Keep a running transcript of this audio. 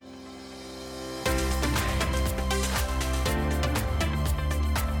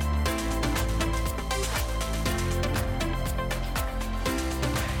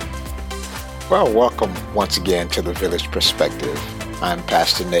Well, welcome once again to the Village Perspective. I'm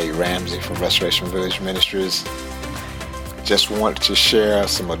Pastor Nate Ramsey from Restoration Village Ministries. Just wanted to share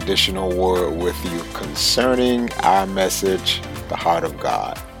some additional word with you concerning our message, the heart of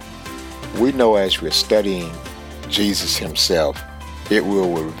God. We know as we're studying Jesus himself, it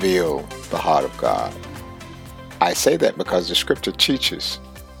will reveal the heart of God. I say that because the scripture teaches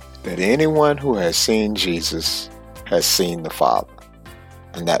that anyone who has seen Jesus has seen the Father.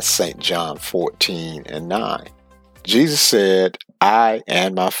 And that's St. John 14:9. Jesus said, I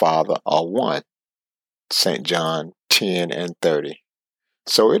and my Father are one. St. John 10:30.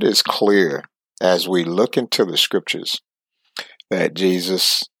 So it is clear as we look into the scriptures that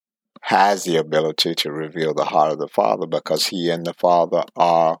Jesus has the ability to reveal the heart of the Father because he and the Father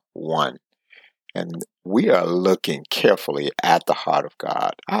are one. And we are looking carefully at the heart of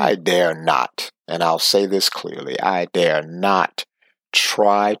God. I dare not, and I'll say this clearly, I dare not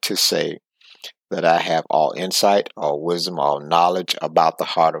try to say that I have all insight, all wisdom, all knowledge about the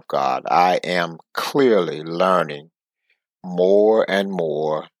heart of God. I am clearly learning more and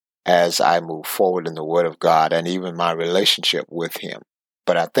more as I move forward in the Word of God and even my relationship with Him.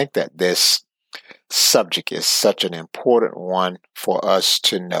 But I think that this subject is such an important one for us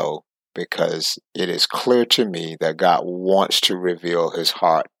to know because it is clear to me that God wants to reveal His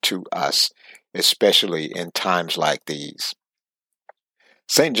heart to us, especially in times like these.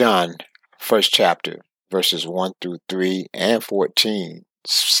 St. John, first chapter, verses 1-3 and 14,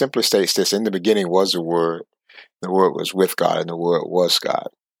 simply states this: in the beginning was the Word was with God, and the Word was God.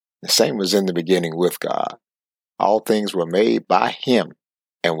 The same was in the beginning with God. All things were made by Him,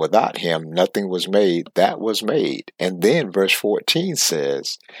 and without Him nothing was made that was made. And then verse 14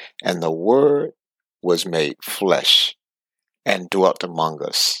 says, and the Word was made flesh and dwelt among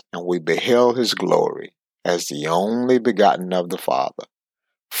us, and we beheld His glory as the only begotten of the Father,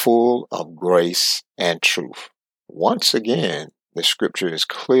 full of grace and truth. Once again, the scripture is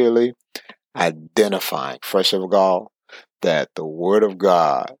clearly identifying, first of all, that the Word of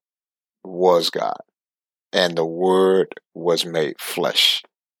God was God, and the Word was made flesh,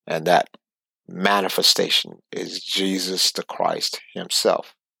 and that manifestation is Jesus the Christ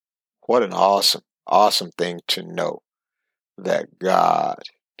himself. What an awesome thing to know that God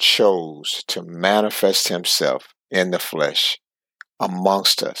chose to manifest himself in the flesh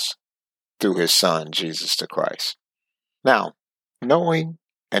amongst us through his Son, Jesus the Christ. Now, knowing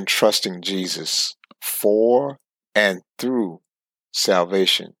and trusting Jesus for and through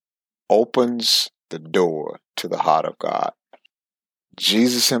salvation opens the door to the heart of God.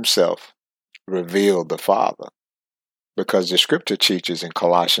 Jesus himself revealed the Father because the scripture teaches in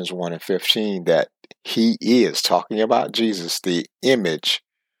Colossians 1:15 that he is, talking about Jesus, the image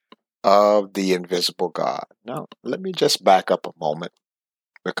of the invisible God. Now, let me just back up a moment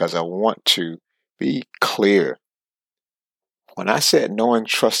because I want to be clear. When I said knowing,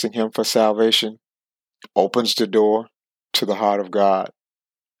 trusting him for salvation opens the door to the heart of God,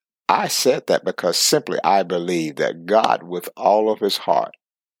 I said that because simply I believe that God, with all of his heart,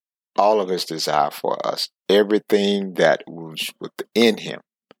 all of his desire for us, everything that was within him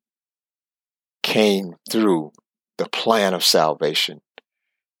came through the plan of salvation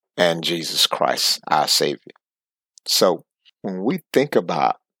and Jesus Christ, our Savior. So when we think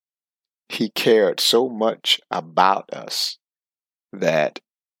about he cared so much about us that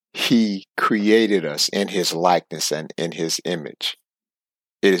he created us in his likeness and in his image,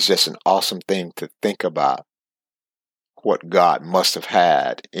 it is just an awesome thing to think about what God must have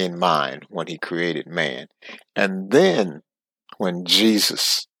had in mind when he created man. And then when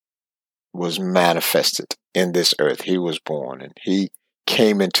Jesus was manifested in this earth, he was born and he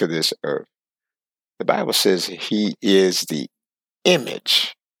came into this earth. The Bible says he is the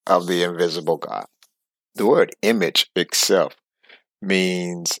image of the invisible God. The word image itself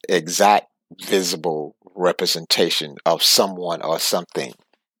means exact visible representation of someone or something.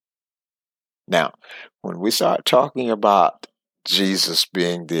 Now, when we start talking about Jesus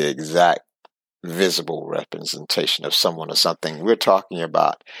being the exact visible representation of someone or something, we're talking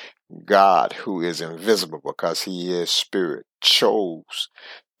about God, who is invisible because he is spirit, chose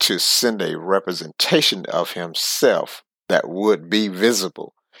to send a representation of himself that would be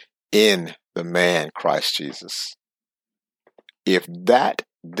visible in the man Christ Jesus. If that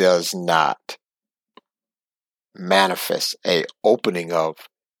does not manifest a opening of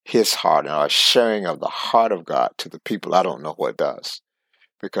his heart or a sharing of the heart of God to the people, I don't know what does.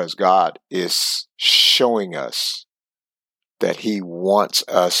 Because God is showing us that he wants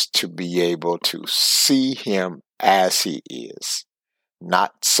us to be able to see him as he is.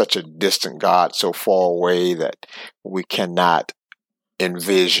 Not such a distant God so far away that we cannot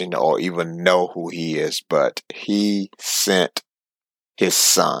envision or even know who he is, but he sent his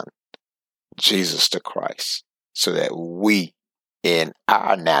son, Jesus the Christ, so that we, in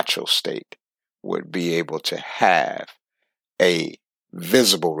our natural state, would be able to have a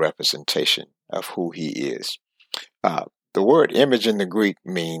visible representation of who he is. The word image in the Greek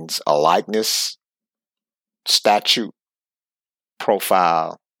means a likeness, statue,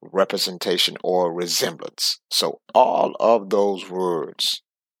 profile, representation, or resemblance. So all of those words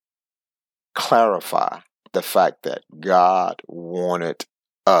clarify the fact that God wanted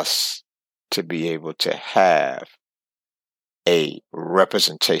us to be able to have a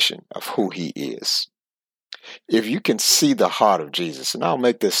representation of who he is. If you can see the heart of Jesus, and I'll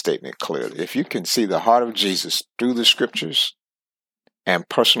make this statement clearly, if you can see the heart of Jesus through the scriptures and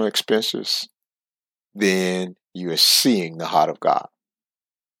personal experiences, then you are seeing the heart of God.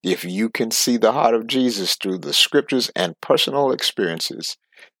 If you can see the heart of Jesus through the scriptures and personal experiences,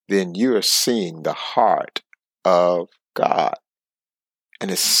 then you are seeing the heart of God. And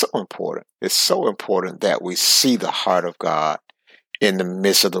it's so important. It's so important that we see the heart of God in the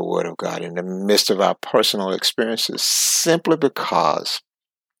midst of the Word of God, in the midst of our personal experiences, simply because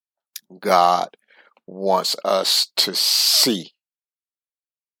God wants us to see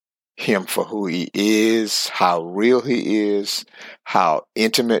him for who he is, how real he is, how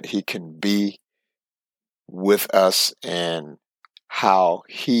intimate he can be with us, and how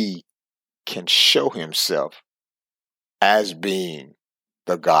he can show himself as being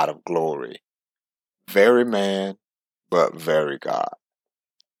the God of glory. Very man, but very God.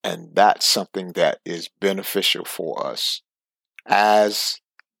 And that's something that is beneficial for us as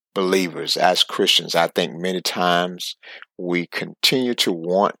believers, as Christians. I think many times we continue to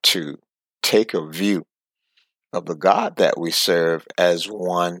want to take a view of the God that we serve as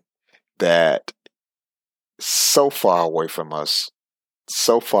one that is so far away from us,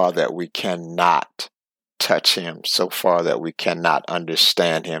 so far that we cannot touch him, so far that we cannot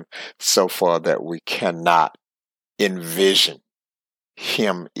understand him, so far that we cannot envision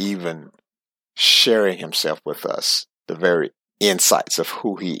him even sharing himself with us, the very insights of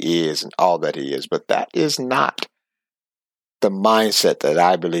who he is and all that he is. But that is not the mindset that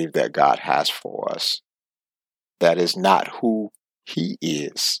I believe that God has for us. That is not who he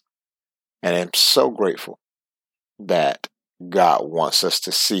is. And I'm so grateful that God wants us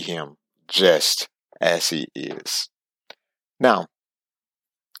to see him just as he is. Now,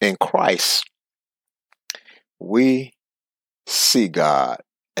 in Christ, we see God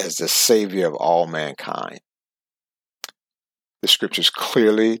as the Savior of all mankind. The scriptures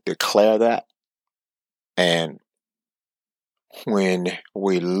clearly declare that. And when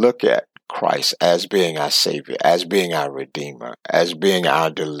we look at Christ as being our Savior, as being our Redeemer, as being our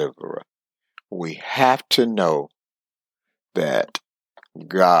Deliverer, we have to know that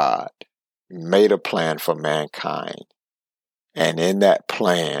God made a plan for mankind. And in that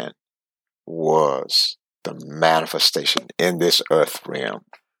plan was the manifestation in this earth realm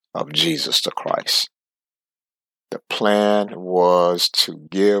of Jesus the Christ. The plan was to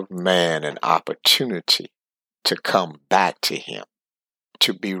give man an opportunity to come back to him,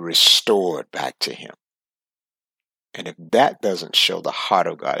 to be restored back to him. And if that doesn't show the heart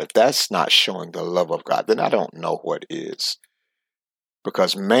of God, if that's not showing the love of God, then I don't know what is.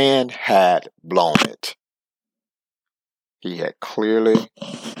 Because man had blown it. He had clearly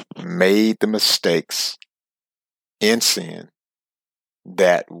made the mistakes in sin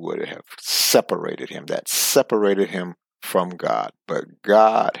that would have separated him from God. But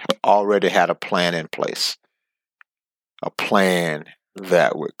God already had a plan in place, a plan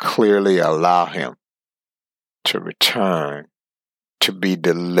that would clearly allow him to return, to be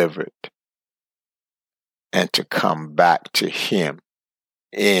delivered, and to come back to him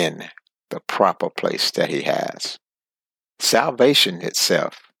in the proper place that he has. Salvation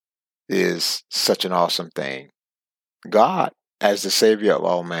itself is such an awesome thing. God, as the Savior of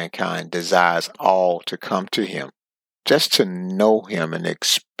all mankind, desires all to come to him, just to know him and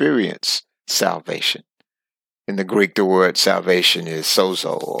experience salvation. In the Greek, the word salvation is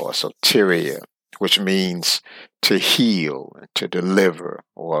sozo or soteria, which means to heal, to deliver,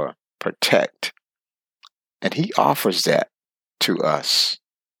 or protect. And he offers that to us.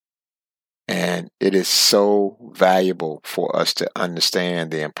 And it is so valuable for us to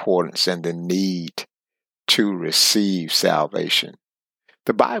understand the importance and the need to receive salvation.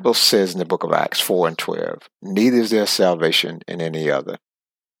 The Bible says in the book of Acts 4:12, neither is there salvation in any other,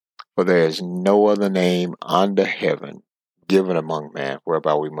 for there is no other name under heaven given among men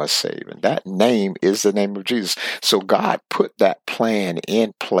whereby we must save. And that name is the name of Jesus. So God put that plan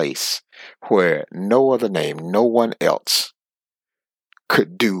in place where no other name, no one else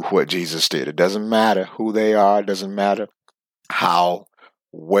could do what Jesus did. It doesn't matter who they are. It doesn't matter how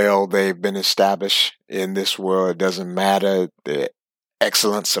well they've been established in this world. It doesn't matter the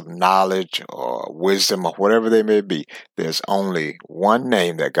excellence of knowledge or wisdom or whatever they may be. There's only one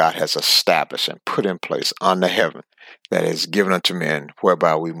name that God has established and put in place under heaven that is given unto men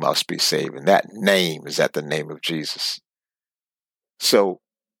whereby we must be saved. And that name is at the name of Jesus. So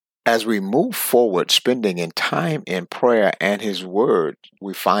as we move forward, spending in time in prayer and his word,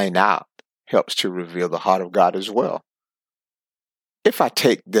 we find out helps to reveal the heart of God as well. If I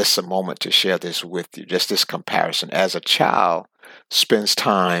take this a moment to share this with you, just this comparison, as a child spends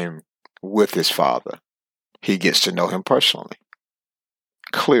time with his father, he gets to know him personally.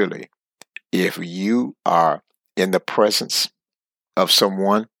 Clearly, if you are in the presence of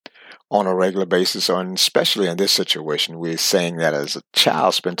someone on a regular basis, or especially in this situation, we're saying that as a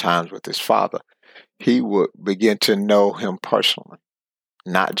child spent time with his father, he would begin to know him personally,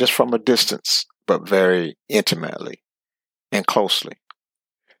 not just from a distance, but very intimately and closely.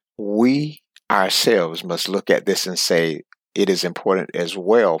 We ourselves must look at this and say it is important as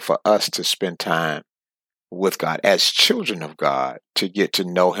well for us to spend time with God as children of God to get to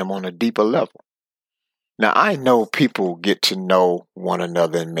know him on a deeper level. Now, I know people get to know one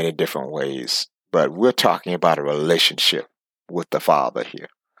another in many different ways, but we're talking about a relationship with the Father here.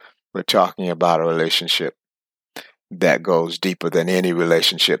 We're talking about a relationship that goes deeper than any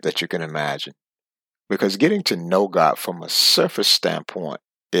relationship that you can imagine. Because getting to know God from a surface standpoint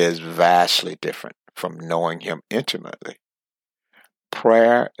is vastly different from knowing him intimately.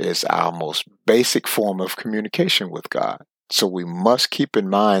 Prayer is our most basic form of communication with God. So we must keep in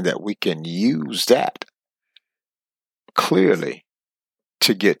mind that we can use that clearly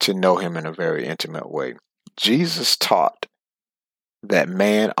to get to know him in a very intimate way. Jesus taught that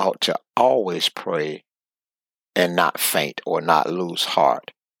man ought to always pray and not faint or not lose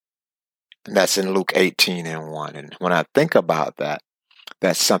heart. And that's in Luke 18:1. And when I think about that,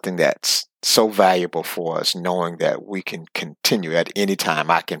 that's something that's so valuable for us, knowing that we can continue at any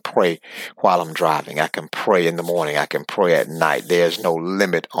time. I can pray while I'm driving. I can pray in the morning. I can pray at night. There's no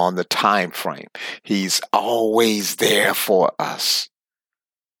limit on the time frame. He's always there for us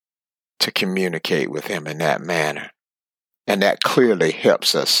to communicate with him in that manner. And that clearly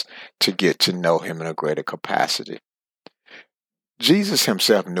helps us to get to know him in a greater capacity. Jesus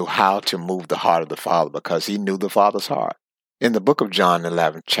himself knew how to move the heart of the Father because he knew the Father's heart. In the book of John,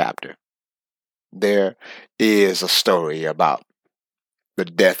 11th chapter, there is a story about the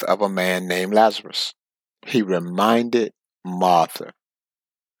death of a man named Lazarus. He reminded Martha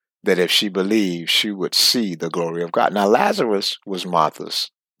that if she believed, she would see the glory of God. Now, Lazarus was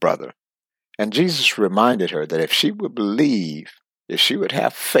Martha's brother. And Jesus reminded her that if she would believe, if she would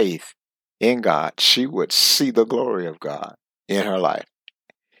have faith in God, she would see the glory of God in her life.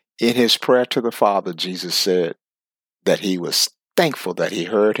 In his prayer to the Father, Jesus said that he was thankful that he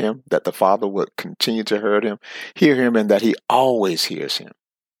heard him, that the Father would continue to hear him, and that he always hears him.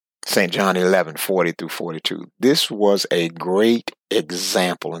 St. John 11:40-42. This was a great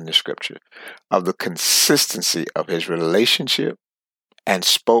example in the scripture of the consistency of his relationship and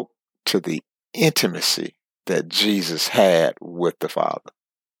spoke to the intimacy that Jesus had with the Father.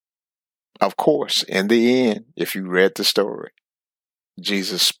 Of course, in the end, if you read the story,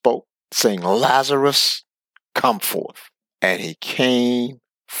 Jesus spoke, saying, "Lazarus, come forth." And he came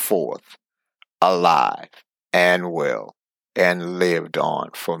forth alive and well and lived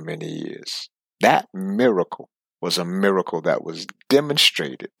on for many years. That miracle was a miracle that was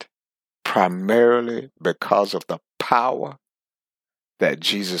demonstrated primarily because of the power that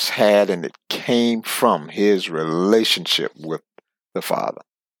Jesus had, and it came from his relationship with the Father.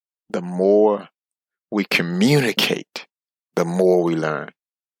 The more we communicate, the more we learn.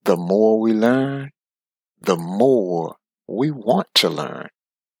 The more we learn, the more we want to learn.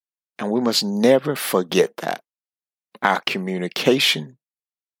 And we must never forget that. Our communication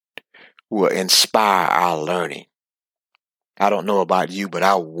will inspire our learning. I don't know about you, but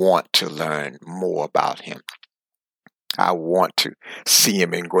I want to learn more about him. I want to see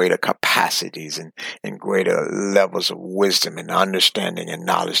him in greater capacities and in greater levels of wisdom and understanding and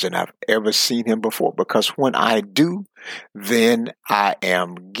knowledge than I've ever seen him before. Because when I do, then I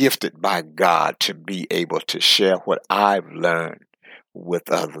am gifted by God to be able to share what I've learned with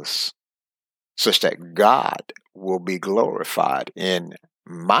others, such that God will be glorified in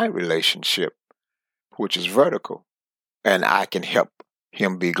my relationship, which is vertical, and I can help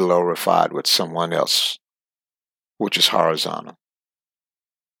him be glorified with someone else, which is horizontal.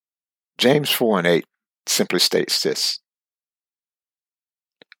 James 4:8 simply states this: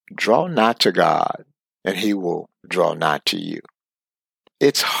 "Draw nigh to God, and he will draw nigh to you."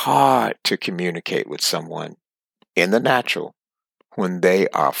 It's hard to communicate with someone in the natural when they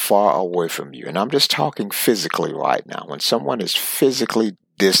are far away from you. And I'm just talking physically right now. When someone is physically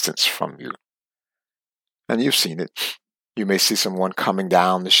distanced from you, and you've seen it, you may see someone coming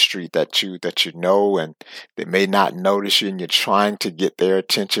down the street that you know, and they may not notice you, and you're trying to get their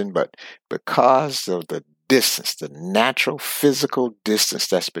attention, but because of the distance, the natural physical distance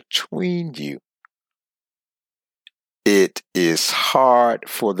that's between you, it is hard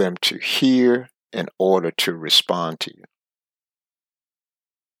for them to hear in order to respond to you.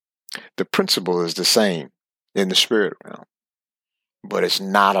 The principle is the same in the spirit realm, but it's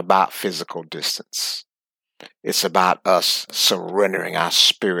not about physical distance. It's about us surrendering our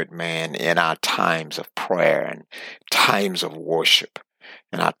spirit man in our times of prayer and times of worship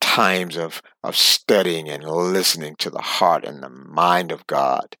and our times of studying and listening to the heart and the mind of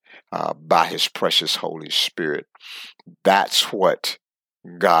God by his precious Holy Spirit. That's what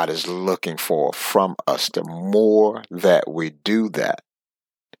God is looking for from us. The more that we do that,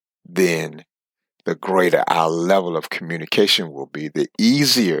 then the greater our level of communication will be, the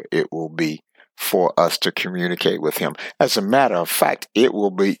easier it will be for us to communicate with him. As a matter of fact, it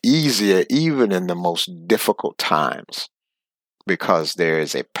will be easier even in the most difficult times because there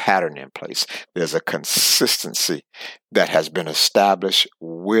is a pattern in place. There's a consistency that has been established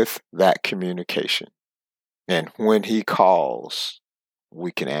with that communication. And when he calls,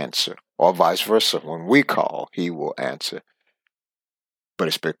 we can answer, or vice versa. When we call, he will answer. But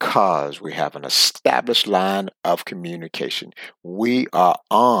it's because we have an established line of communication. We are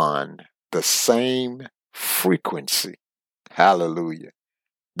on the same frequency. Hallelujah.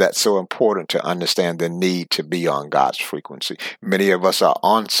 That's so important to understand the need to be on God's frequency. Many of us are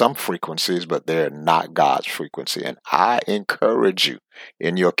on some frequencies, but they're not God's frequency. And I encourage you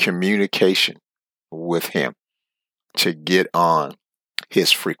in your communication with him to get on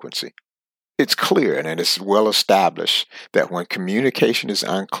his frequency. It's clear and it is well established that when communication is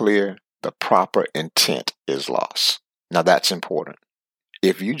unclear, the proper intent is lost. Now that's important.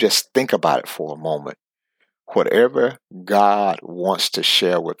 If you just think about it for a moment, whatever God wants to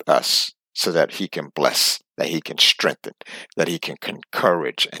share with us so that he can bless, that he can strengthen, that he can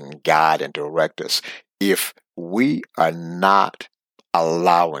encourage and guide and direct us, if we are not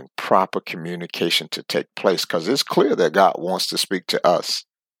allowing proper communication to take place, because it's clear that God wants to speak to us.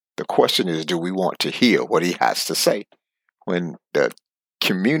 The question is, do we want to hear what he has to say? When the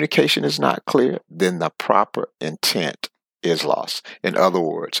communication is not clear, then the proper intent is lost. In other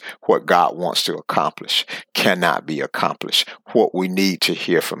words, what God wants to accomplish cannot be accomplished. What we need to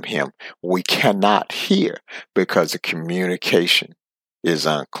hear from him, we cannot hear because the communication is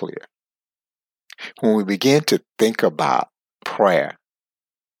unclear. When we begin to think about prayer,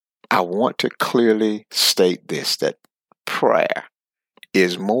 I want to clearly state this, that prayer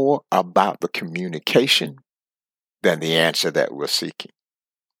is more about the communication than the answer that we're seeking.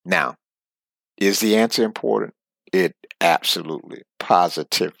 Now, is the answer important? It absolutely,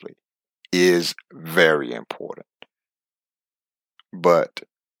 positively is very important. But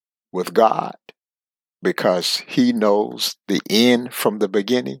with God, because he knows the end from the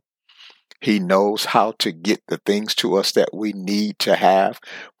beginning, he knows how to get the things to us that we need to have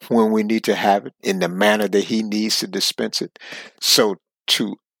when we need to have it in the manner that he needs to dispense it. So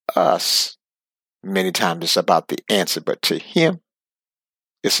to us, many times it's about the answer, but to him,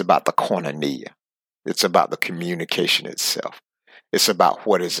 it's about the koinonia. It's about the communication itself. It's about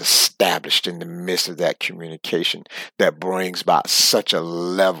what is established in the midst of that communication that brings about such a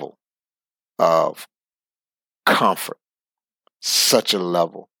level of comfort, such a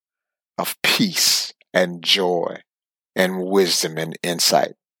level of peace and joy and wisdom and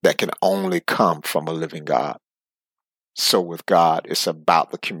insight that can only come from a living God. So with God, it's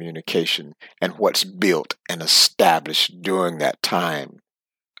about the communication and what's built and established during that time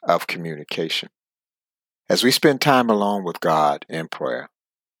of communication. As we spend time alone with God in prayer,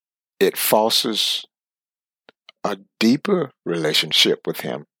 it fosters a deeper relationship with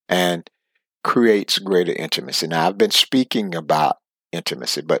him and creates greater intimacy. Now, I've been speaking about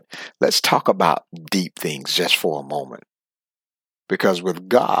intimacy, but let's talk about deep things just for a moment. Because with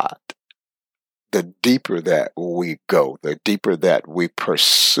God, the deeper that we go, the deeper that we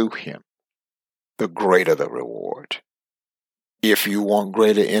pursue him, the greater the reward. If you want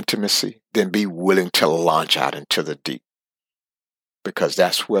greater intimacy, then be willing to launch out into the deep, because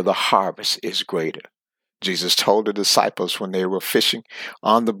that's where the harvest is greater. Jesus told the disciples when they were fishing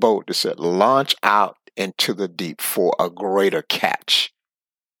on the boat, they said, launch out into the deep for a greater catch.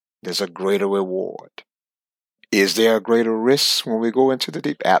 There's a greater reward. Is there a greater risk when we go into the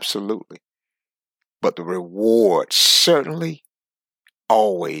deep? Absolutely. But the reward certainly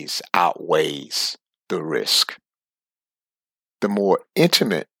always outweighs the risk. The more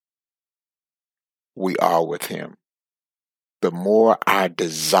intimate we are with him, the more our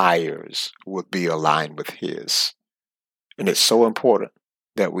desires will be aligned with his. And it's so important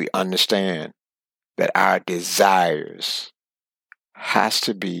that we understand that our desires has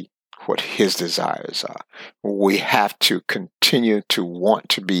to be what his desires are. We have to continue to want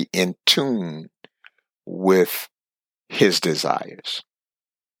to be in tune with his desires.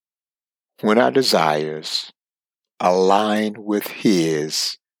 When our desires align with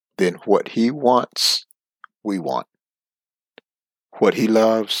his, then what he wants, we want. What he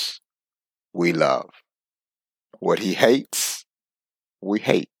loves, we love. What he hates, we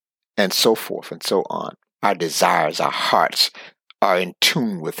hate. And so forth and so on. Our desires, our hearts are in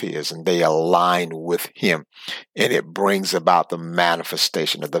tune with his, and they align with him. And it brings about the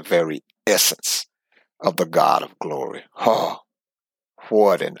manifestation of the very essence of the God of glory. Oh,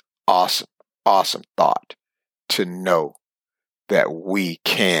 what an awesome, awesome thought to know that we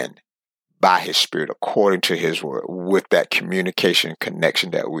can, by his Spirit, according to his word, with that communication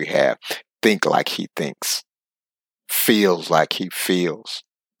connection that we have, think like he thinks, feels like he feels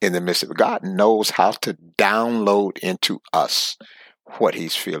in the midst of it. God knows how to download into us what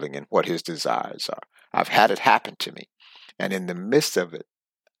he's feeling and what his desires are. I've had it happen to me. And in the midst of it,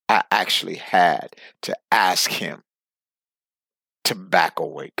 I actually had to ask him to back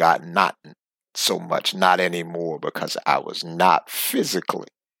away. God, not so much, not anymore, because I was not physically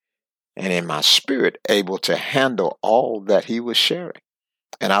and in my spirit able to handle all that he was sharing.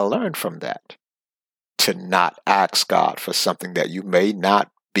 And I learned from that to not ask God for something that you may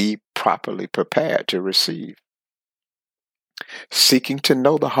not be properly prepared to receive. Seeking to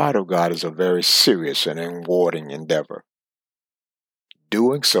know the heart of God is a very serious and rewarding endeavor.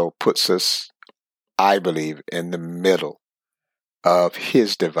 Doing so puts us, I believe, in the middle of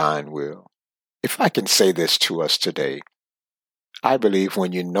his divine will. If I can say this to us today, I believe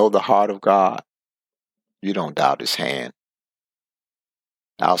when you know the heart of God, you don't doubt his hand.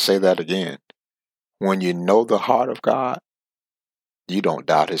 I'll say that again. When you know the heart of God, you don't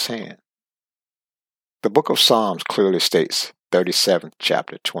doubt his hand. The book of Psalms clearly states, 37th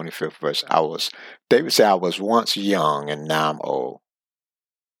chapter, 25th verse, David said, I was once young and now I'm old.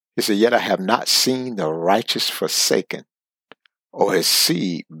 He said, yet I have not seen the righteous forsaken or his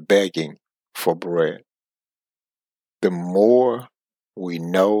seed begging for bread. The more we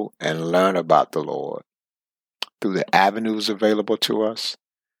know and learn about the Lord through the avenues available to us,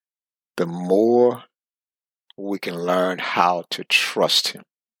 the more we can learn how to trust him,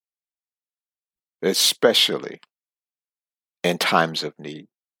 especially in times of need,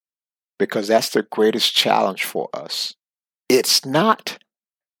 because that's the greatest challenge for us. It's not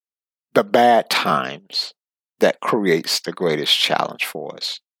the bad times that creates the greatest challenge for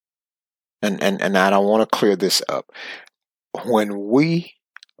us. And I want to clear this up. When we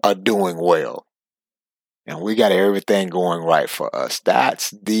are doing well and we got everything going right for us,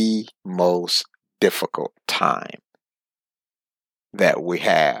 that's the most difficult time that we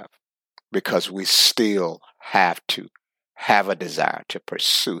have, because we still have to have a desire to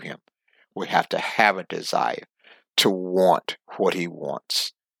pursue him. We have to have a desire to want what he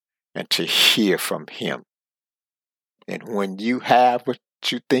wants and to hear from him. And when you have what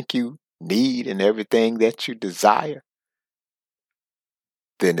you think you need and everything that you desire,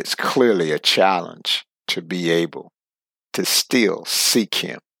 then it's clearly a challenge to be able to still seek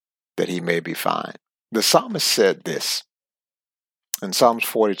him that he may be found. The psalmist said this in Psalms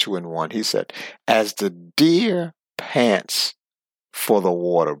 42:1. He said, as the deer pants for the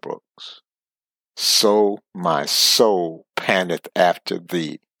water brooks, so my soul panteth after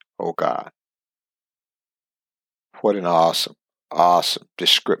thee, O God. What an awesome, awesome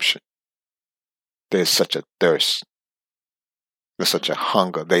description. There's such a thirst. There's such a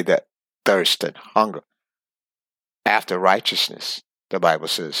hunger. They that thirst and hunger after righteousness, the Bible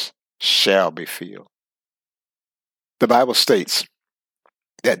says, shall be filled. The Bible states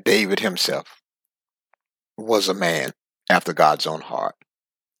that David himself was a man after God's own heart,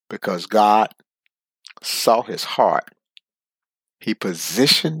 because God saw his heart. He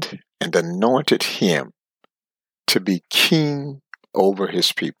positioned and anointed him to be king over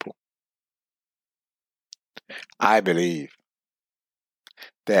his people. I believe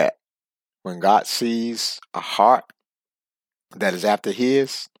that when God sees a heart that is after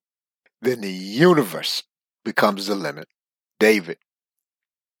his, then the universe becomes the limit. David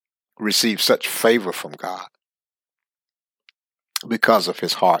received such favor from God because of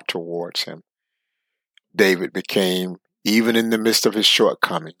his heart towards him. David became, even in the midst of his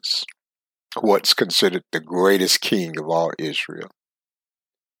shortcomings, what's considered the greatest king of all Israel.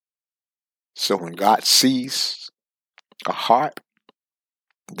 So when God sees a heart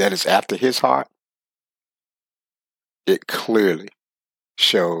that is after his heart, it clearly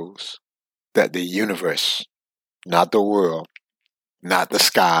shows that the universe, not the world, not the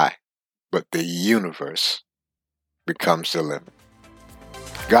sky, but the universe becomes the limit.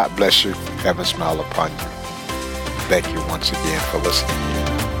 God bless you. Heaven smile upon you. Thank you once again for listening.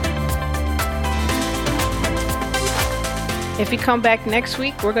 If you come back next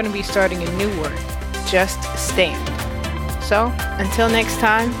week, we're going to be starting a new word, just stand. So until next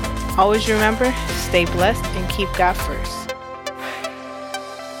time, always remember, stay blessed and keep God first.